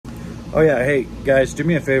Oh yeah, hey guys, do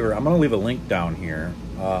me a favor. I'm gonna leave a link down here.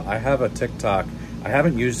 I have a TikTok. I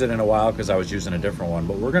haven't used it in a while because I was using a different one,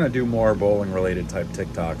 but we're gonna do more bowling related type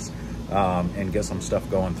TikToks and get some stuff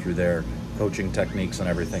going through there, coaching techniques and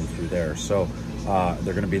everything through there. So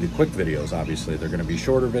they're gonna be the quick videos, obviously. They're gonna be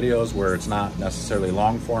shorter videos where it's not necessarily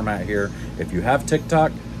long format here. If you have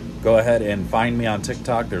TikTok, go ahead and find me on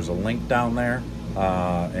TikTok. There's a link down there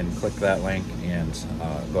and click that link and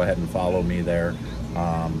go ahead and follow me there.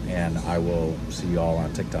 And I will see you all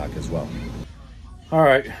on TikTok as well. All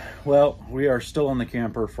right, well, we are still in the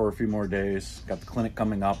camper for a few more days. Got the clinic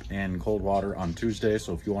coming up in Coldwater on Tuesday,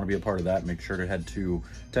 so if you want to be a part of that, make sure to head to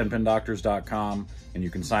 10pindoctors.com and you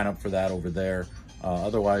can sign up for that over there.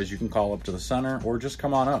 Otherwise, you can call up to the center or just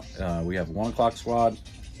come on up. We have 1 o'clock squad.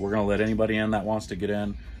 We're gonna let anybody in that wants to get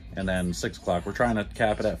in, and then 6 o'clock. We're trying to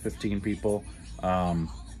cap it at 15 people.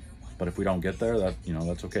 But if we don't get there,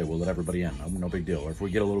 that's okay. We'll let everybody in. No big deal. Or if we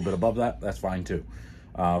get a little bit above that, that's fine too.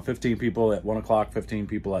 15 people at 1 o'clock, 15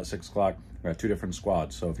 people at 6 o'clock. We got 2 different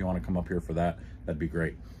squads. So if you want to come up here for that, that'd be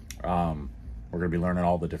great. We're going to be learning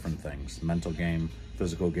all the different things: mental game,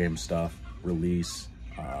 physical game stuff, release,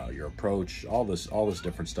 your approach, all this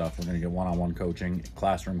different stuff. We're going to get one-on-one coaching,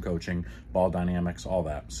 classroom coaching, ball dynamics, all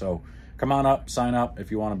that. So come on up, sign up if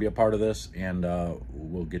you want to be a part of this, and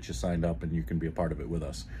we'll get you signed up and you can be a part of it with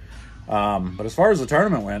us. But as far as the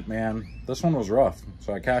tournament went, man, this one was rough.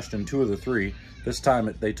 So I cashed in 2 of the 3. This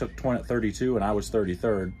time they took 32 and I was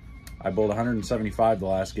 33rd. I bowled 175 the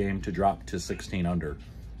last game to drop to 16 under.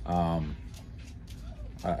 I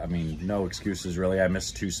mean, no excuses really. I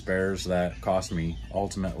missed 2 spares that cost me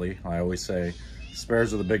ultimately. I always say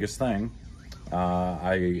spares are the biggest thing.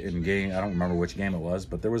 I don't remember which game it was,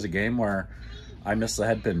 but there was a game where I missed the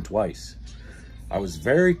head pin twice. I was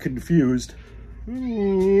very confused.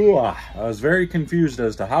 I was very confused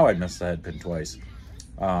as to how I missed the head pin twice.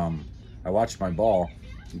 I watched my ball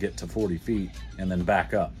get to 40 feet and then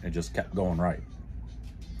back up. It just kept going right.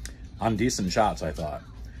 On decent shots, I thought.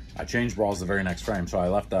 I changed balls the very next frame, so I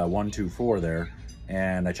left a 1-2-4 there,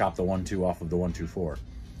 and I chopped the 1-2 off of the 1-2-4.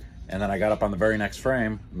 And then I got up on the very next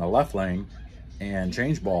frame in the left lane and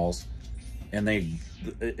changed balls, and it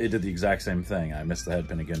did the exact same thing. I missed the head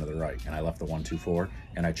pin again to the right, and I left the 1-2-4,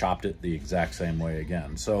 and I chopped it the exact same way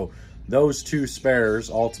again. So those 2 spares,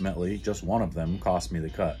 ultimately, just one of them, cost me the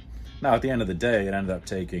cut. Now, at the end of the day, it ended up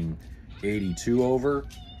taking 82 over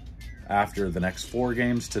after the next 4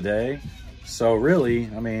 games today. So really,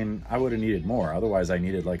 I mean, I would have needed more. Otherwise, I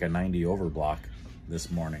needed like a 90 over block this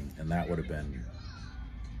morning, and that'd have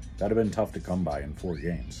been tough to come by in 4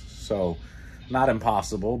 games. So not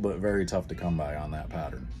impossible, but very tough to come by on that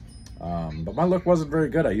pattern. But my look wasn't very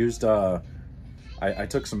good. I used, I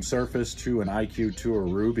took some surface to an IQ Tour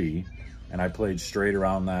Ruby, and I played straight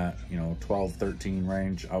around that, 12, 13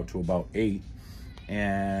 range out to about 8.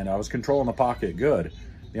 And I was controlling the pocket good.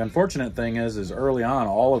 The unfortunate thing is early on,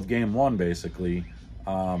 all of game 1, basically,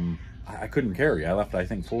 I couldn't carry. I left, I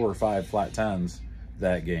think, 4 or 5 flat 10s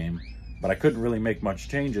that game. But I couldn't really make much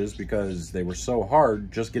changes because they were so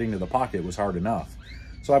hard. Just getting to the pocket was hard enough.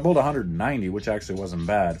 So I bowled 190, which actually wasn't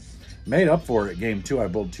bad. Made up for it game 2, I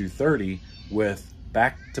bowled 230 with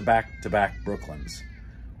back-to-back Brooklyns,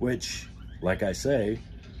 which, like I say,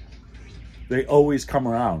 they always come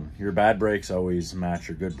around. Your bad breaks always match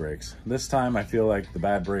your good breaks. This time, I feel like the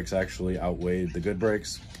bad breaks actually outweighed the good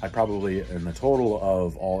breaks. I probably, in the total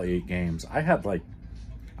of all 8 games, I had like,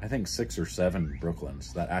 I think 6 or 7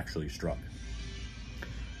 Brooklyns that actually struck.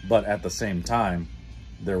 But at the same time,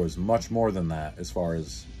 there was much more than that as far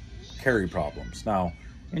as carry problems. Now,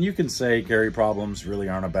 and you can say carry problems really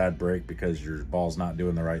aren't a bad break because your ball's not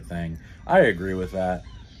doing the right thing. I agree with that.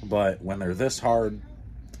 But when they're this hard,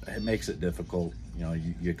 it makes it difficult.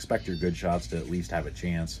 You expect your good shots to at least have a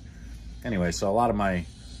chance. Anyway, so a lot of my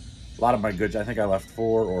good, I think I left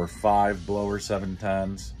 4 or 5 blower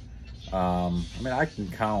 7-10s. I mean, I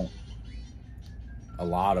can count a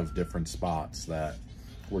lot of different spots that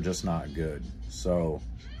were just not good. So,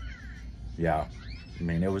 yeah, I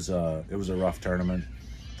mean, it was a rough tournament.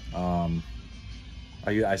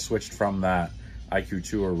 I switched from that IQ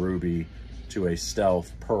Tour Ruby to a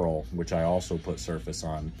Stealth Pearl, which I also put surface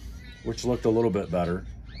on, which looked a little bit better.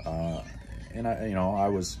 And I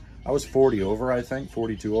was 40 over, I think,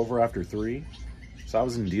 42 over after 3. So I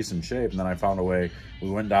was in decent shape, and then I found a way. We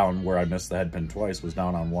went down where I missed the head pin twice, was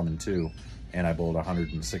down on 1 and 2, and I bowled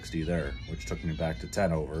 160 there, which took me back to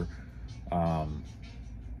 10 over. And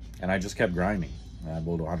I just kept grinding. I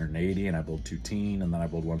bowled 180, and I bowled 210, and then I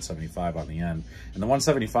bowled 175 on the end. And the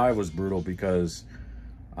 175 was brutal because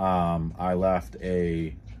I left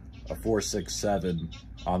a 4.67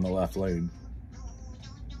 on the left lane.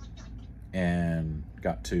 and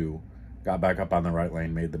got 2, got back up on the right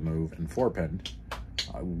lane, made the move, and 4-pinned.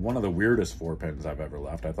 One of the weirdest 4-pins I've ever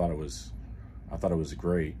left. I thought it was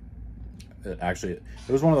great. It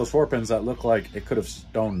was one of those 4-pins that looked like it could have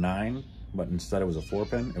stoned 9, but instead it was a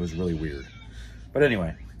 4-pin. It was really weird. But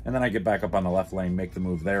anyway, and then I get back up on the left lane, make the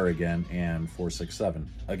move there again, and 4, 6, 7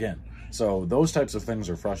 again. So those types of things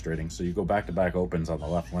are frustrating. So you go back-to-back opens on the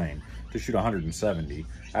left lane to shoot 170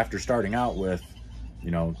 after starting out with,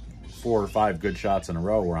 you know, 4 or 5 good shots in a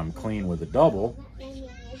row where I'm clean with a double.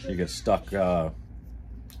 You get stuck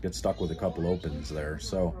with a couple opens there.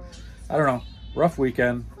 So I don't know, rough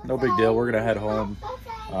weekend, no big deal. We're gonna head home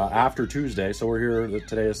after Tuesday. So we're here,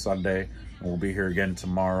 today is Sunday, and we'll be here again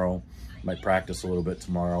tomorrow. Might practice a little bit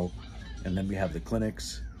tomorrow, and then we have the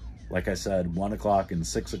clinics, like I said, 1 o'clock and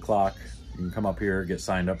 6 o'clock. You can come up here, get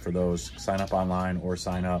signed up for those, sign up online or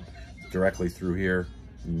sign up directly through here.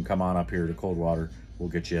 You can come on up here to Coldwater. We'll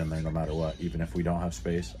get you in there no matter what. Even if we don't have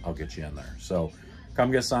space, I'll get you in there. So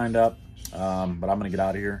come get signed up. But I'm gonna get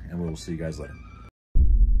out of here, and we'll see you guys later.